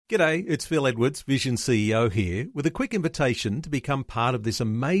G'day, it's Phil Edwards, Vision CEO here, with a quick invitation to become part of this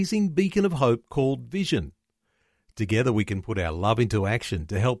amazing beacon of hope called Vision. Together we can put our love into action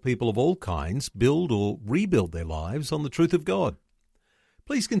to help people of all kinds build or rebuild their lives on the truth of God.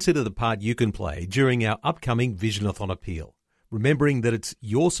 Please consider the part you can play during our upcoming Visionathon appeal, remembering that it's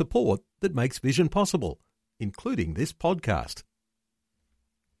your support that makes Vision possible, including this podcast.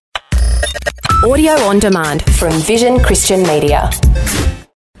 Audio on demand from Vision Christian Media.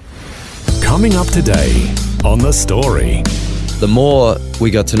 Coming up today on The Story. The more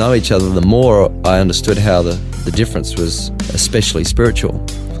we got to know each other, the more I understood how the difference was especially spiritual.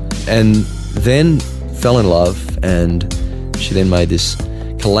 And then fell in love, and she then made this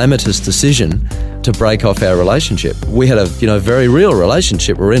calamitous decision to break off our relationship. We had a very real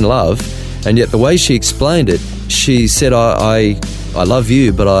relationship. We're in love, and yet the way she explained it, she said, I love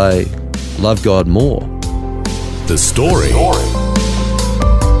you, but I love God more. The Story.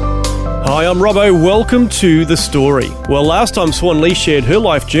 Hi, I'm Robbo. Welcome to The Story. Well, last time Swan Lee shared her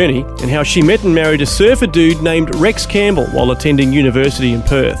life journey and how she met and married a surfer dude named Rex Campbell while attending university in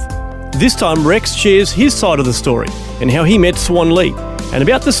Perth. This time, Rex shares his side of the story and how he met Swan Lee and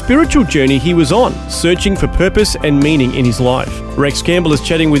about the spiritual journey he was on, searching for purpose and meaning in his life. Rex Campbell is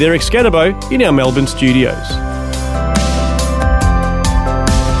chatting with Eric Scatterbo in our Melbourne studios.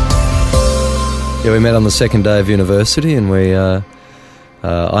 Yeah, we met on the second day of university, and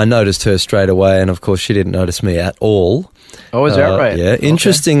I noticed her straight away, and of course she didn't notice me at all. Oh, is that right? Yeah. Okay.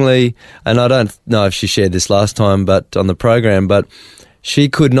 Interestingly, and I don't know if she shared this last time but on the program, but she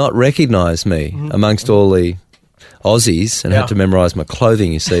could not recognise me amongst all the Aussies and had to memorise my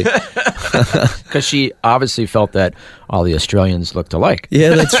clothing, you see. Because she obviously felt that all the Australians looked alike.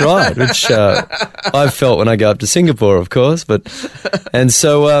 Yeah, that's right, which I've felt when I go up to Singapore, of course. And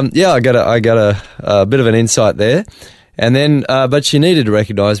so, I got a bit of an insight there. And then, but she needed to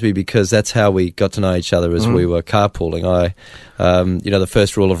recognise me because that's how we got to know each other as we were carpooling. The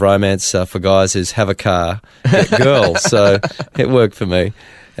first rule of romance for guys is have a car, get girls. So it worked for me.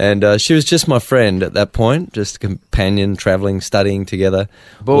 And she was just my friend at that point, just a companion, travelling, studying together.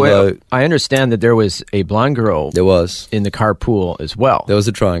 But I understand that there was a blonde girl. There was. In the carpool as well. There was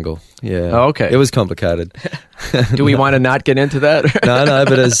a triangle, yeah. Oh, okay. It was complicated. Do we want to not get into that? No,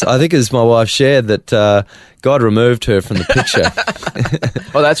 but I think as my wife shared that God removed her from the picture.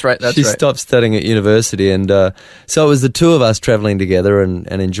 Oh, that's right, She stopped studying at university, and so it was the two of us travelling together and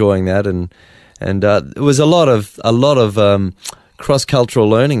enjoying that, and it was a lot of cross-cultural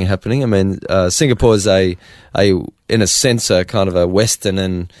learning happening. I mean, Singapore is in a sense, a kind of a Western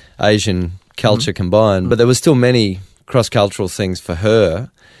and Asian culture combined, but there were still many cross-cultural things for her,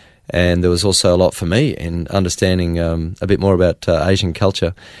 and there was also a lot for me in understanding a bit more about Asian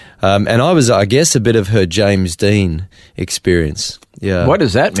culture. And I was, I guess, a bit of her James Dean experience. Yeah. What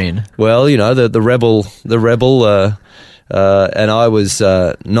does that mean? Well, the rebel, and I was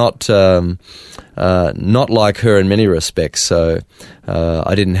not like her in many respects. So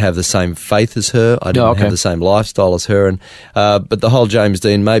I didn't have the same faith as her. I didn't have the same lifestyle as her. And but the whole James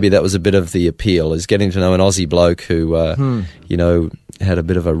Dean, maybe that was a bit of the appeal, is getting to know an Aussie bloke who, had a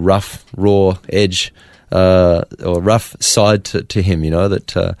bit of a rough, raw edge or rough side to him. And I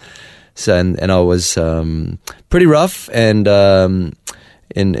was pretty rough and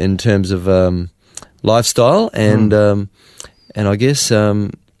in terms of lifestyle and I guess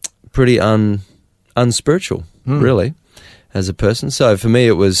pretty unspiritual, really, as a person. So for me,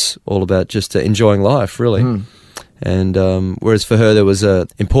 it was all about just enjoying life, really. And whereas for her, there was a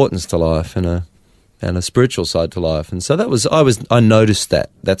importance to life and a spiritual side to life. And so I noticed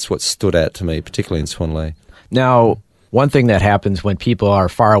that. That's what stood out to me, particularly in Swan Lee. Now, one thing that happens when people are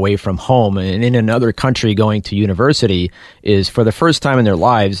far away from home and in another country going to university is, for the first time in their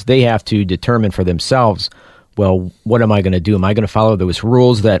lives, they have to determine for themselves, well, what am I going to do? Am I going to follow those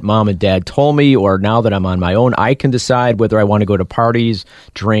rules that mom and dad told me? Or now that I'm on my own, I can decide whether I want to go to parties,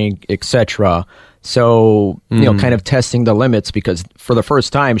 drink, etc. So, kind of testing the limits, because for the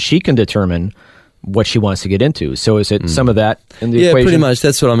first time, she can determine what she wants to get into. So is it some of that in the equation? Yeah, pretty much.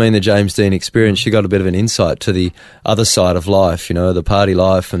 That's what I mean, the James Dean experience. She got a bit of an insight to the other side of life, the party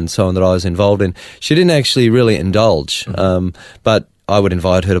life and so on that I was involved in. She didn't actually really indulge, but I would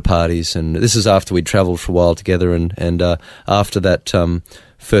invite her to parties, and this is after we'd travelled for a while together, and after that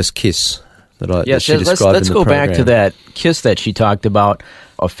first kiss that she described in the program. Let's go back to that kiss that she talked about,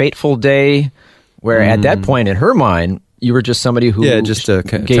 a fateful day, where at that point in her mind, you were just somebody who... Yeah, just a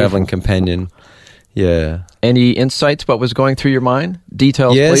travelling companion. Yeah. Any insights? What was going through your mind?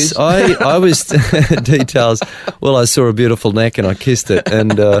 Details, yes, please. I was details. Well, I saw a beautiful neck and I kissed it.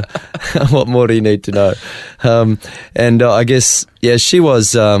 And what more do you need to know? I guess, yeah, she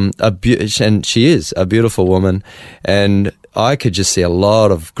was and she is a beautiful woman, and I could just see a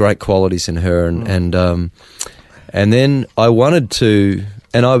lot of great qualities in her. And then I wanted to,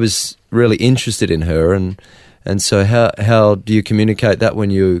 and I was really interested in her, and so how do you communicate that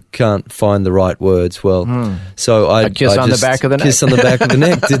when you can't find the right words? Well, so I kiss on the back of the neck. Kiss on the back of the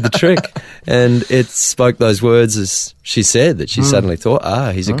neck did the trick, and it spoke those words as she said, that she suddenly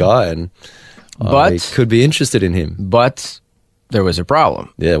thought, he's a guy, and I could be interested in him. But there was a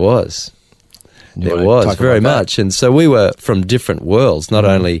problem. There was. There was very much. And so we were from different worlds, not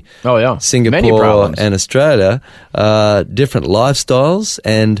only Singapore and Australia, different lifestyles,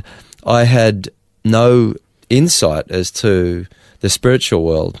 and I had no insight as to the spiritual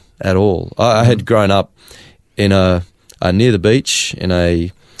world at all. I had grown up in near the beach in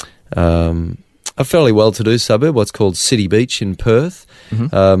a fairly well-to-do suburb, what's called City Beach in Perth.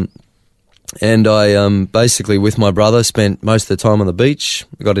 And I basically, with my brother, spent most of the time on the beach.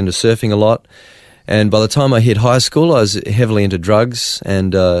 I got into surfing a lot. And by the time I hit high school, I was heavily into drugs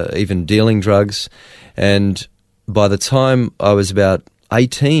and even dealing drugs. And by the time I was about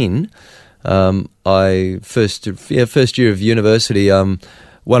 18, first year of university,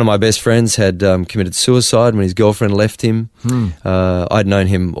 one of my best friends had committed suicide when his girlfriend left him. I'd known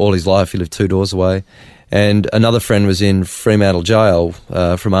him all his life. He lived 2 doors away. And another friend was in Fremantle jail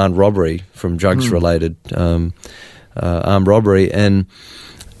from armed robbery, from drugs-related armed robbery. And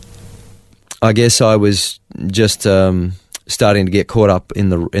I guess I was just starting to get caught up in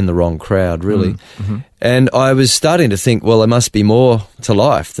the wrong crowd, really. And I was starting to think, well, there must be more to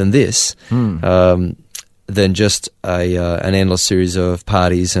life than this, than just an endless series of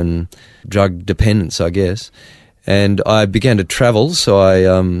parties and drug dependence, I guess. And I began to travel, so I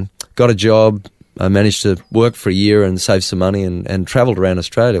got a job. I managed to work for a year and save some money and travelled around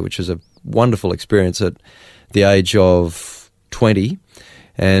Australia, which was a wonderful experience at the age of 20.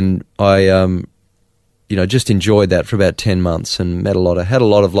 And I, just enjoyed that for about 10 months and had a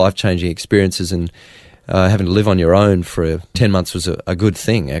lot of life-changing experiences. And having to live on your own for 10 months was a good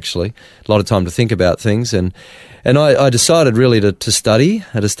thing, actually. A lot of time to think about things. And I decided really to study.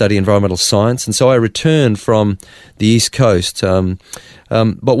 I had to study environmental science. And so I returned from the East Coast. But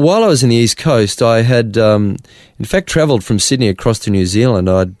while I was in the East Coast, I had, in fact, travelled from Sydney across to New Zealand.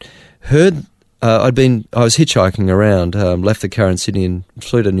 I'd heard... I was hitchhiking around, left the car in Sydney and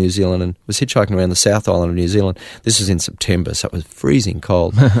flew to New Zealand and was hitchhiking around the South Island of New Zealand. This was in September, so it was freezing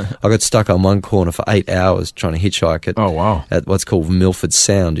cold. I got stuck on one corner for 8 hours trying to hitchhike at what's called Milford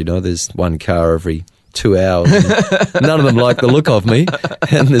Sound. You know, there's one car every 2 hours. And none of them like the look of me,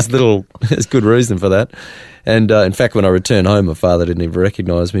 and there's good reason for that. And in fact, when I returned home, my father didn't even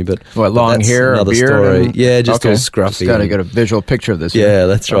recognise me. But long hair, another a beard, story. Yeah, just all scruffy. Just got to get a visual picture of this. Yeah,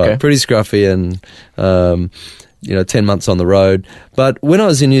 that's right. Okay. Pretty scruffy and 10 months on the road. But when I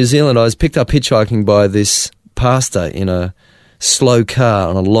was in New Zealand, I was picked up hitchhiking by this pastor in a slow car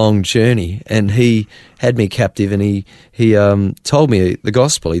on a long journey, and he had me captive, and he told me the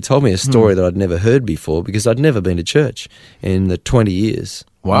gospel. He told me a story that I'd never heard before, because I'd never been to church in the 20 years.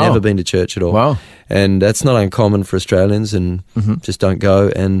 Wow. Never been to church at all. Wow. And that's not uncommon for Australians, and just don't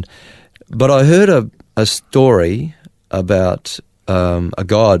go. But I heard a story about a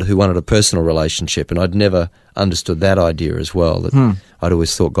God who wanted a personal relationship, and I'd never understood that idea as well. That I'd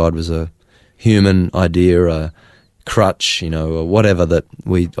always thought God was a human idea, a crutch, or whatever that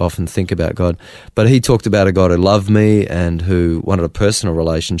we often think about God. But he talked about a God who loved me and who wanted a personal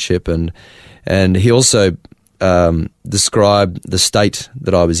relationship, and he also described the state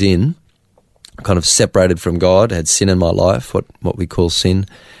that I was in, kind of separated from God, had sin in my life, what we call sin,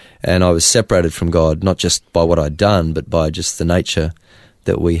 and I was separated from God, not just by what I'd done, but by just the nature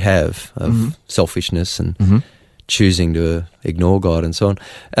that we have of selfishness and choosing to ignore God and so on.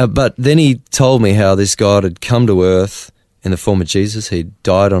 But then he told me how this God had come to earth in the form of Jesus. He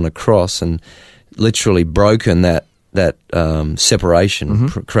died on a cross and literally broken that separation,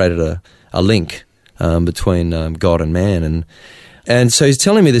 created a link between God and man, and so he's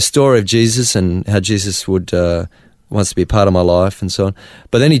telling me the story of Jesus and how Jesus wants to be a part of my life and so on.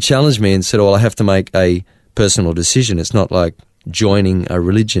 But then he challenged me and said, "Well, I have to make a personal decision. It's not like joining a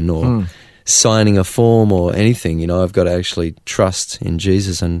religion or signing a form or anything. I've got to actually trust in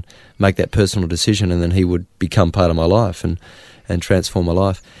Jesus and make that personal decision, and then he would become part of my life and transform my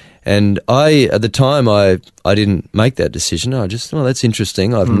life." And at the time, I didn't make that decision. I just, that's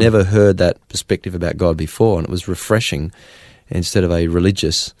interesting. I've never heard that perspective about God before, and it was refreshing. instead of a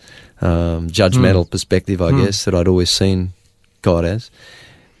religious, judgmental perspective, I guess, that I'd always seen God as.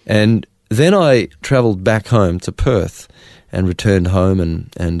 And then I travelled back home to Perth and returned home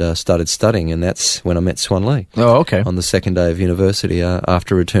and started studying, and that's when I met Swan Lee. Oh, okay. On the second day of university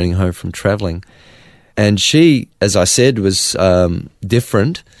after returning home from travelling. And she, as I said, was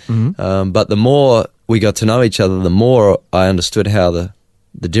different, but the more we got to know each other, the more I understood how the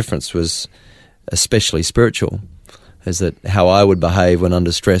difference was especially spiritual, is that how I would behave when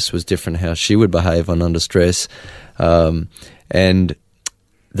under stress was different how she would behave when under stress, and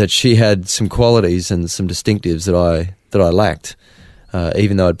that she had some qualities and some distinctives that I lacked.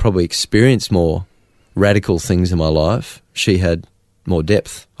 Even though I'd probably experienced more radical things in my life, she had more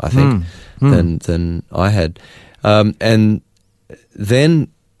depth, I think, than I had. And then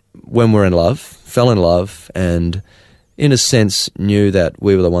when we're in love, fell in love, and in a sense knew that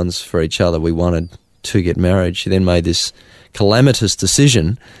we were the ones for each other, we wanted to get married, she then made this calamitous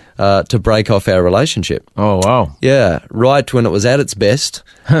decision to break off our relationship. Oh, wow. Yeah, right when it was at its best,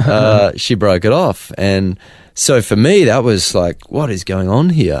 she broke it off. And so for me, that was like, what is going on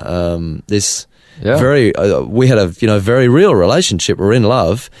here? We had a very real relationship. We're in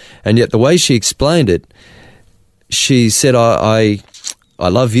love, and yet the way she explained it, she said, I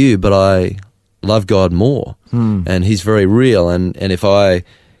love you, but I love God more, and He's very real. And if I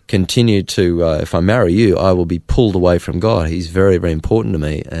continue to, if I marry you, I will be pulled away from God. He's very, very important to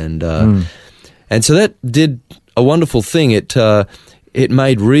me, and so that did a wonderful thing. It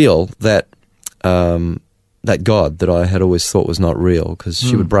made real that God that I had always thought was not real, because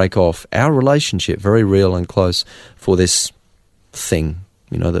she would break off our relationship, very real and close, for this thing,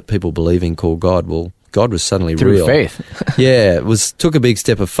 that people believe in called God. Well, God was suddenly Through real. faith. Yeah, it took a big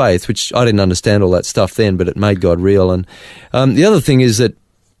step of faith, which I didn't understand all that stuff then, but it made God real. And the other thing is that,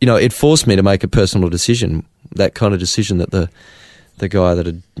 it forced me to make a personal decision, that kind of decision that the guy that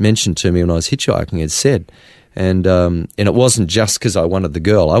had mentioned to me when I was hitchhiking had said. And it wasn't just because I wanted the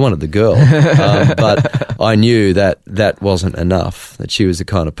girl. I wanted the girl, but I knew that wasn't enough, that she was the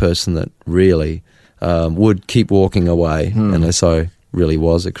kind of person that really would keep walking away unless I really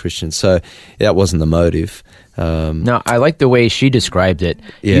was a Christian. So that wasn't the motive. No, I like the way she described it.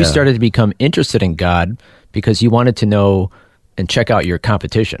 Yeah. You started to become interested in God because you wanted to know and check out your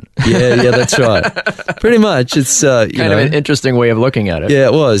competition. Yeah, that's right. Pretty much. It's kind of an interesting way of looking at it. Yeah,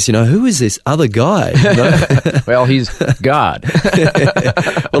 it was. Who is this other guy? Well, he's God.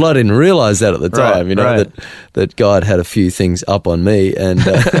 Well, I didn't realize that at the time, right. that God had a few things up on me, and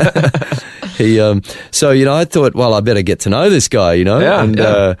he so I thought, well, I better get to know this guy,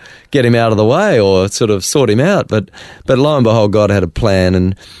 and get him out of the way, or sort of sort him out. But lo and behold, God had a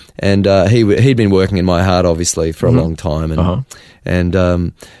plan, and he'd been working in my heart, obviously, for a long time,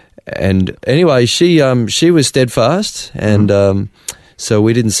 and anyway, she was steadfast, and so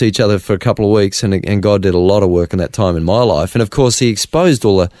we didn't see each other for a couple of weeks, and God did a lot of work in that time in my life, and of course He exposed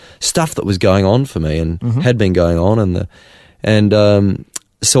all the stuff that was going on for me and had been going on, and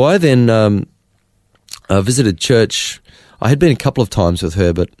so I then visited church. I had been a couple of times with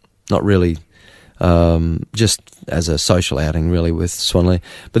her, but not really. Just as a social outing, really, with Swan Lee.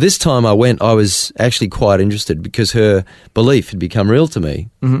 But this time I was actually quite interested, because her belief had become real to me.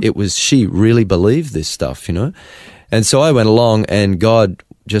 It was, she really believed this stuff, And so I went along, and God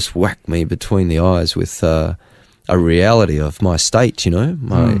just whacked me between the eyes with a reality of my state,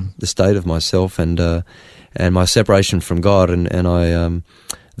 the state of myself, and my separation from God. And I,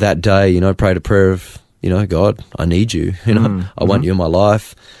 that day, prayed a prayer of, God, I need you, I want you in my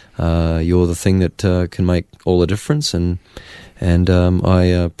life. You're the thing that can make all the difference, and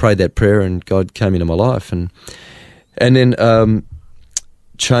I prayed that prayer, and God came into my life, and then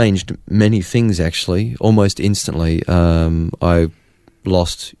changed many things, actually, almost instantly. I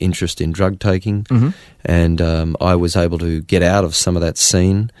lost interest in drug taking, and I was able to get out of some of that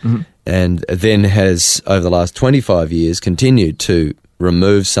scene, and then has, over the last 25 years, continued to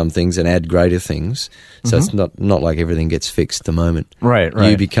remove some things and add greater things. So it's not like everything gets fixed the moment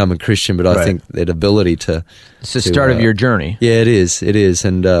you become a Christian, but I think that ability to... It's the start of your journey. Yeah, it is.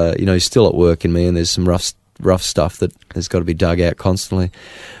 And, he's still at work in me, and there's some rough stuff that has got to be dug out constantly.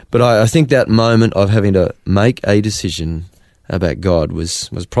 But I think that moment of having to make a decision about God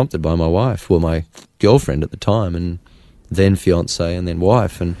was prompted by my wife, well, my girlfriend at the time, and then fiancé, and then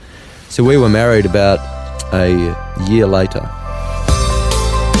wife. And so we were married about a year later.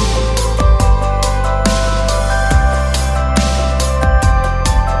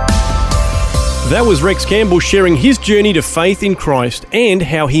 That was Rex Campbell sharing his journey to faith in Christ and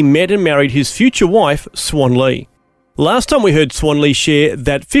how he met and married his future wife, Swan Lee. Last time we heard Swanlee share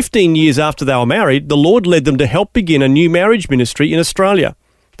that 15 years after they were married, the Lord led them to help begin a new marriage ministry in Australia.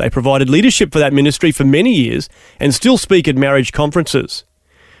 They provided leadership for that ministry for many years and still speak at marriage conferences.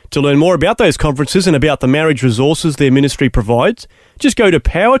 To learn more about those conferences and about the marriage resources their ministry provides, just go to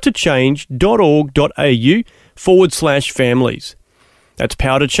powertochange.org.au/families. That's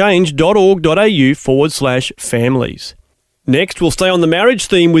powertochange.org.au/families. Next, we'll stay on the marriage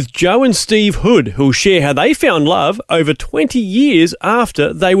theme with Joe and Steve Hood, who'll share how they found love over 20 years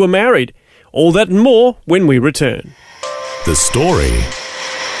after they were married. All that and more when we return. The Story.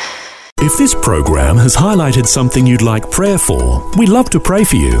 If this program has highlighted something you'd like prayer for, we'd love to pray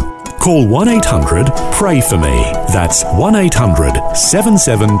for you. Call 1-800-PRAY-FOR-ME. That's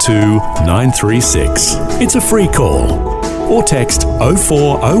 1-800-772-936. It's a free call. Or text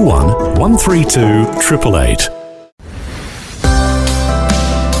 0401 132 888.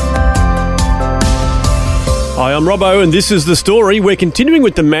 Hi, I'm Robbo and this is The Story. We're continuing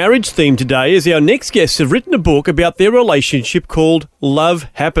with the marriage theme today as our next guests have written a book about their relationship called Love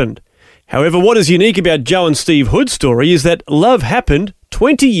Happened. However, what is unique about Joe and Steve Hood's story is that love happened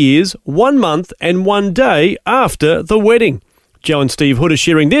 20 years, 1 month and 1 day after the wedding. Joe and Steve Hood are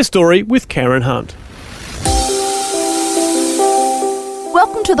sharing their story with Karen Hunt.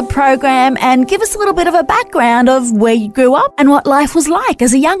 Welcome to the program and give us a little bit of a background of where you grew up and what life was like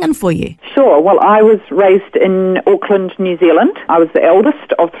as a young'un for you. Sure. Well, I was raised in Auckland, New Zealand. I was the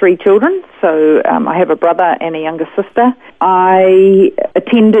eldest of 3 children, so I have a brother and a younger sister. I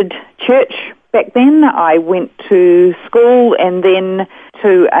attended church back then. I went to school and then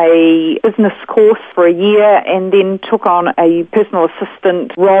to a business course for a year and then took on a personal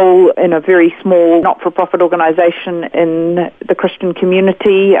assistant role in a very small not-for-profit organisation in the Christian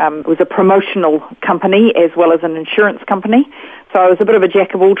community. It was a promotional company as well as an insurance company. So I was a bit of a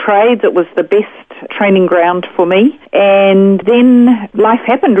jack of all trades. It was the best training ground for me. And then life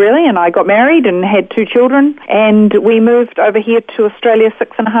happened, really, and I got married and had 2 children, and we moved over here to Australia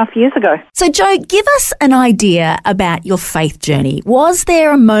 6.5 years ago. So, Joe, give us an idea about your faith journey. Was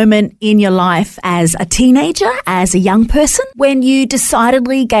there a moment in your life as a teenager, as a young person, when you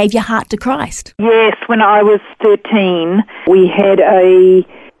decidedly gave your heart to Christ? Yes, when I was 13, we had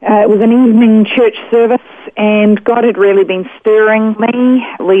it was an evening church service, and God had really been stirring me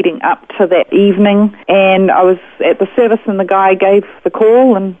leading up to that evening. And I was at the service and the guy gave the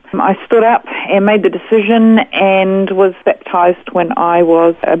call, and I stood up and made the decision and was baptised when I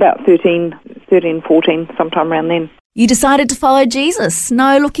was about 13, 14, sometime around then. You decided to follow Jesus.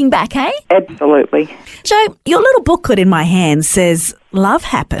 No looking back, hey? Absolutely. Joe, your little booklet in my hand says, Love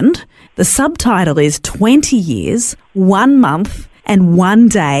Happened. The subtitle is 20 years, 1 month and 1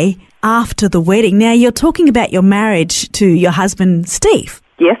 day after the wedding. Now, you're talking about your marriage to your husband, Steve.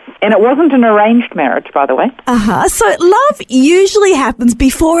 Yes, and it wasn't an arranged marriage, by the way. So love usually happens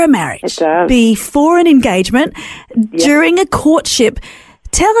before a marriage. It does. Before an engagement, during a courtship.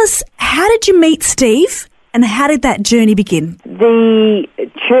 Tell us, how did you meet Steve and how did that journey begin? The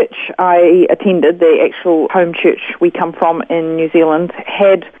church I attended, the actual home church we come from in New Zealand,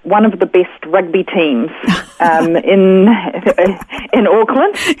 had one of the best rugby teams in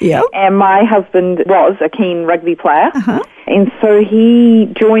Auckland. Yep. And my husband was a keen rugby player. And so he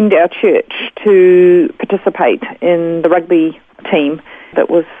joined our church to participate in the rugby team that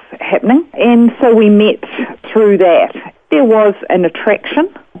was happening. And so we met through that. There was an attraction,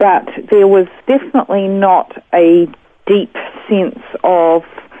 but there was definitely not a deep sense of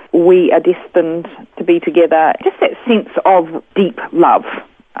we are destined to be together. Just that sense of deep love,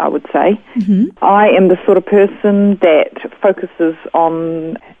 I would say. I am the sort of person that focuses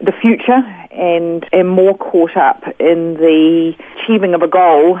on the future and am more caught up in the achieving of a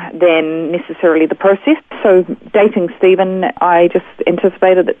goal than necessarily the process. So dating Stephen, I just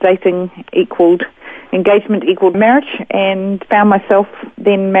anticipated that dating equaled engagement equaled marriage, and found myself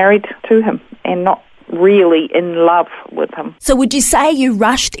then married to him and not really in love with him. So would you say you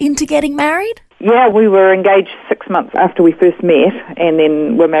rushed into getting married? Yeah, we were engaged 6 months after we first met, and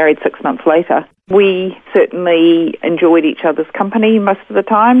then were married 6 months later. We certainly enjoyed each other's company most of the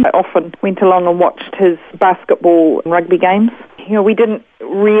time. I often went along and watched his basketball and rugby games. You know, we didn't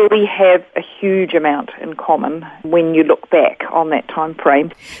really have a huge amount in common when you look back on that time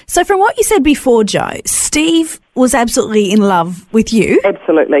frame. So from what you said before, Joe, Steve was absolutely in love with you.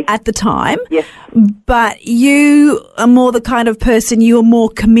 Absolutely. At the time. Yes. But you are more the kind of person, you are more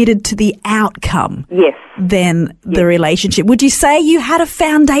committed to the outcome. Yes. Than the relationship. Would you say you had a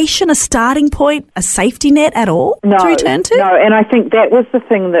foundation, a starting point, a safety net at all to return to? No, and I think that was the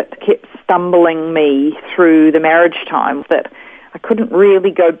thing that kept stumbling me through the marriage time, that I couldn't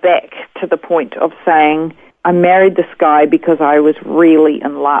really go back to the point of saying, I married this guy because I was really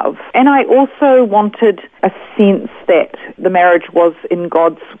in love. And I also wanted a sense that the marriage was in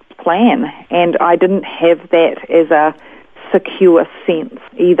God's plan, and I didn't have that as a secure sense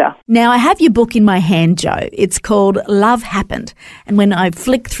either. Now, I have your book in my hand, Joe. It's called Love Happened. And when I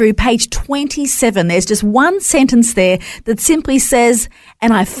flick through page 27, there's just one sentence there that simply says,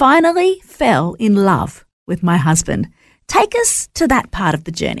 "And I finally fell in love with my husband." Take us to that part of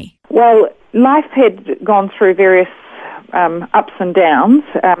the journey. Well, life had gone through various ups and downs,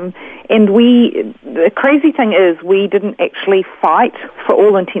 and the crazy thing is we didn't actually fight. For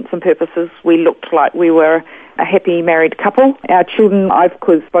all intents and purposes, we looked like we were a happy married couple. Our children, I've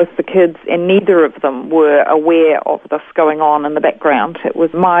quizzed both the kids, and neither of them were aware of this going on in the background. It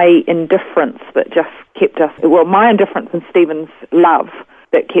was my indifference that just kept us, my indifference and Stephen's love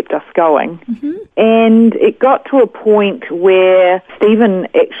that kept us going. Mm-hmm. And it got to a point where Stephen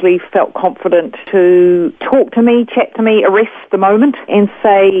actually felt confident to talk to me, chat to me, arrest the moment and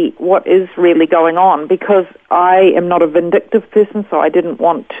say what is really going on, because I am not a vindictive person, so I didn't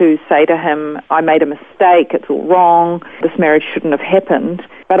want to say to him, I made a mistake, it's all wrong, this marriage shouldn't have happened.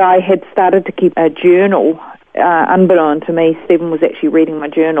 But I had started to keep a journal. Unbeknown to me, Stephen was actually reading my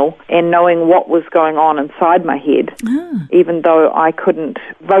journal and knowing what was going on inside my head, even though I couldn't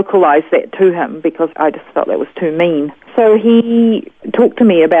vocalise that to him because I just felt that was too mean. So he talked to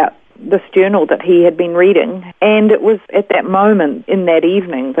me about this journal that he had been reading, and it was at that moment in that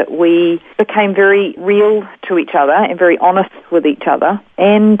evening that we became very real to each other and very honest with each other,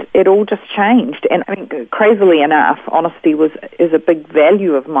 and it all just changed. And I mean, crazily enough, honesty is a big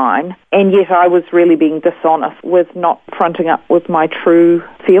value of mine, and yet I was really being dishonest with not fronting up with my true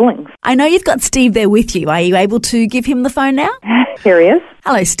feelings. I know you've got Steve there with you. Are you able to give him the phone now? Here he is.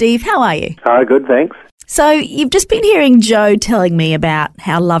 Hello, Steve. How are you? Good, thanks. So you've just been hearing Joe telling me about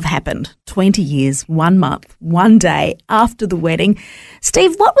how love happened 20 years, 1 month, 1 day after the wedding.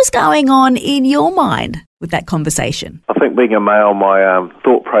 Steve, what was going on in your mind with that conversation? I think being a male, my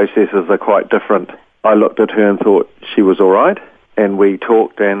thought processes are quite different. I looked at her and thought she was all right, and we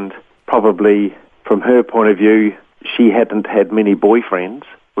talked, and probably from her point of view, she hadn't had many boyfriends,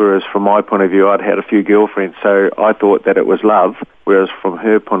 whereas from my point of view, I'd had a few girlfriends, so I thought that it was love, whereas from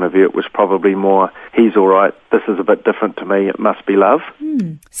her point of view, it was probably more, he's all right, this is a bit different to me, it must be love.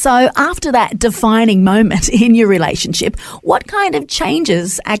 So after that defining moment in your relationship, what kind of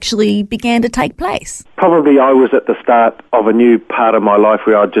changes actually began to take place? Probably I was at the start of a new part of my life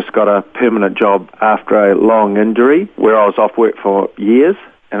where I'd just got a permanent job after a long injury, where I was off work for years,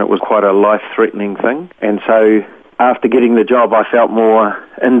 and it was quite a life-threatening thing, and so after getting the job, I felt more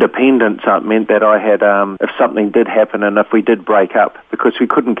independent, so it meant that I had, if something did happen and if we did break up, because we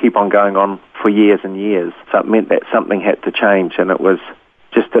couldn't keep on going on for years and years, so it meant that something had to change, and it was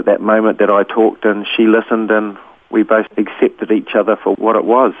just at that moment that I talked and she listened and we both accepted each other for what it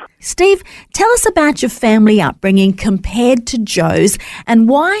was. Steve, tell us about your family upbringing compared to Joe's and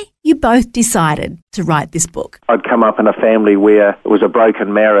why you both decided to write this book. I'd come up in a family where it was a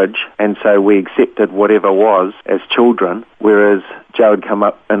broken marriage, and so we accepted whatever was as children, whereas Joe had come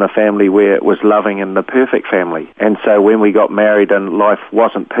up in a family where it was loving and the perfect family. And so when we got married and life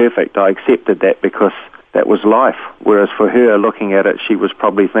wasn't perfect, I accepted that because that was life. Whereas for her, looking at it, she was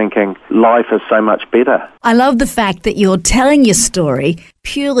probably thinking, life is so much better. I love the fact that you're telling your story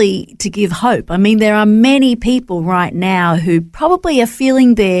purely to give hope. I mean, there are many people right now who probably are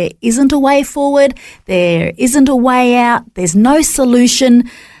feeling there isn't a way forward, there isn't a way out, there's no solution.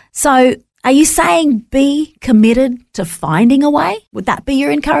 So are you saying be committed to finding a way? Would that be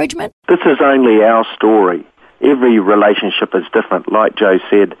your encouragement? This is only our story. Every relationship is different. Like Joe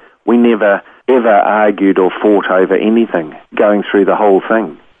said, we never ever argued or fought over anything going through the whole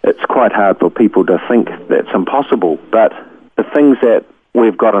thing. It's quite hard for people to think that's impossible, but the things that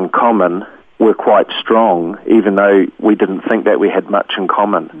we've got in common were quite strong, even though we didn't think that we had much in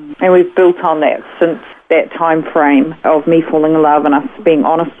common. And we've built on that since that time frame of me falling in love and us being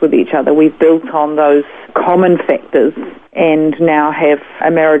honest with each other. We've built on those common factors and now have a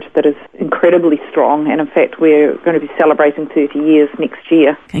marriage that is incredibly strong. And in fact, we're going to be celebrating 30 years next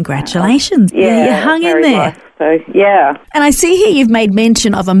year. Congratulations. You hung in there. Nice. So, yeah. And I see here you've made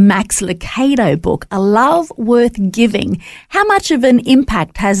mention of a Max Lucado book, A Love Worth Giving. How much of an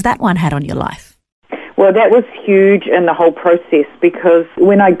impact has that one had on your life? Well, that was huge in the whole process, because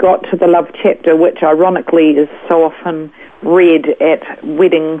when I got to the love chapter, which ironically is so often read at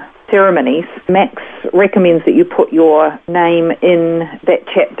wedding ceremonies, Max recommends that you put your name in that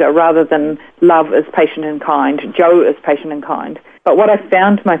chapter rather than love is patient and kind, Joe is patient and kind. But what I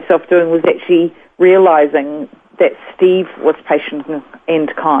found myself doing was actually realising that Steve was patient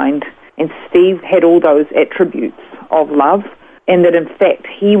and kind, and Steve had all those attributes of love, and that in fact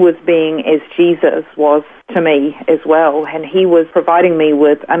he was being as Jesus was to me as well, and he was providing me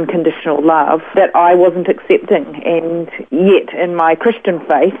with unconditional love that I wasn't accepting. And yet in my Christian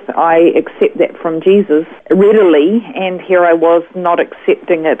faith I accept that from Jesus readily, and here I was not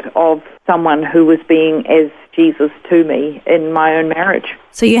accepting it of someone who was being as Jesus to me in my own marriage.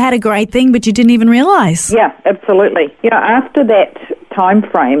 So you had a great thing, but you didn't even realise. Yeah, absolutely. After that time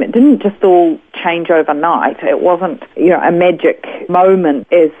frame, it didn't just all change overnight. It wasn't, a magic moment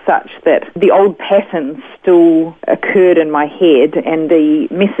as such that the old patterns still occurred in my head and the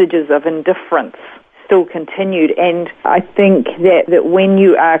messages of indifference still continued. And I think that when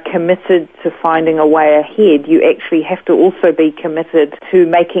you are committed to finding a way ahead, you actually have to also be committed to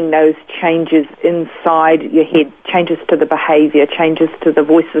making those changes inside your head, changes to the behaviour, changes to the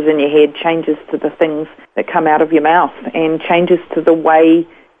voices in your head, changes to the things that come out of your mouth, and changes to the way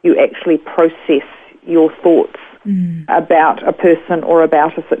you actually process your thoughts about a person or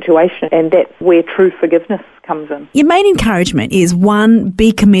about a situation. And that's where true forgiveness comes in. Your main encouragement is, 1,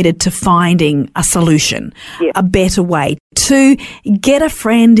 be committed to finding a solution, a better way. 2, get a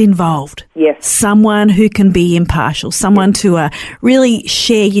friend involved. Yes. Someone who can be impartial, someone to really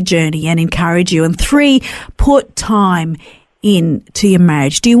share your journey and encourage you. And 3, put time into your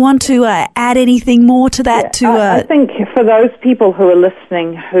marriage. Do you want to add anything more to that? I think for those people who are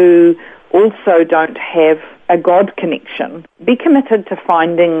listening who also don't have a God connection, be committed to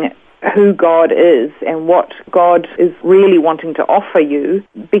finding who God is and what God is really wanting to offer you,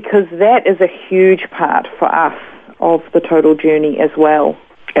 because that is a huge part for us of the total journey as well.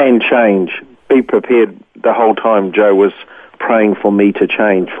 And change. Be prepared. The whole time Joe was praying for me to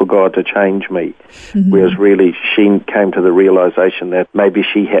change, for God to change me, whereas really she came to the realisation that maybe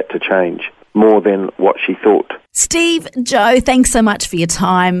she had to change more than what she thought. Steve, Joe, thanks so much for your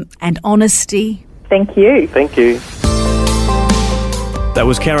time and honesty. Thank you. Thank you. That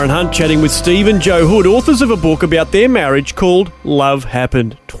was Karen Hunt chatting with Steve and Joe Hood, authors of a book about their marriage called Love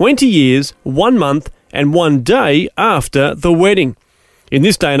Happened, 20 years, 1 month and 1 day after the wedding. In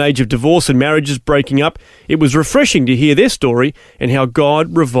this day and age of divorce and marriages breaking up, it was refreshing to hear their story and how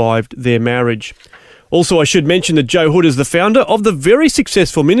God revived their marriage. Also, I should mention that Joe Hood is the founder of the very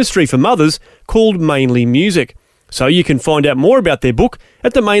successful ministry for mothers called Mainly Music. So you can find out more about their book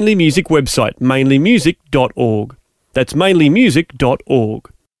at the Mainly Music website, mainlymusic.org. That's mainlymusic.org.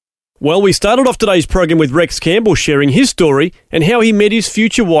 Well, we started off today's program with Rex Campbell sharing his story and how he met his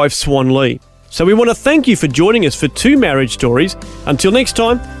future wife, Swan Lee. So we want to thank you for joining us for 2 marriage stories. Until next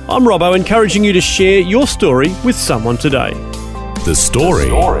time, I'm Robbo, encouraging you to share your story with someone today. The Story.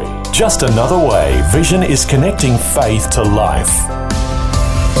 Just another way Vision is connecting faith to life.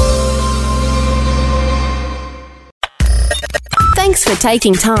 Thanks for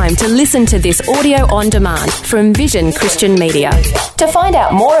taking time to listen to this audio on demand from Vision Christian Media. To find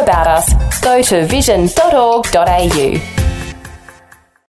out more about us, go to vision.org.au.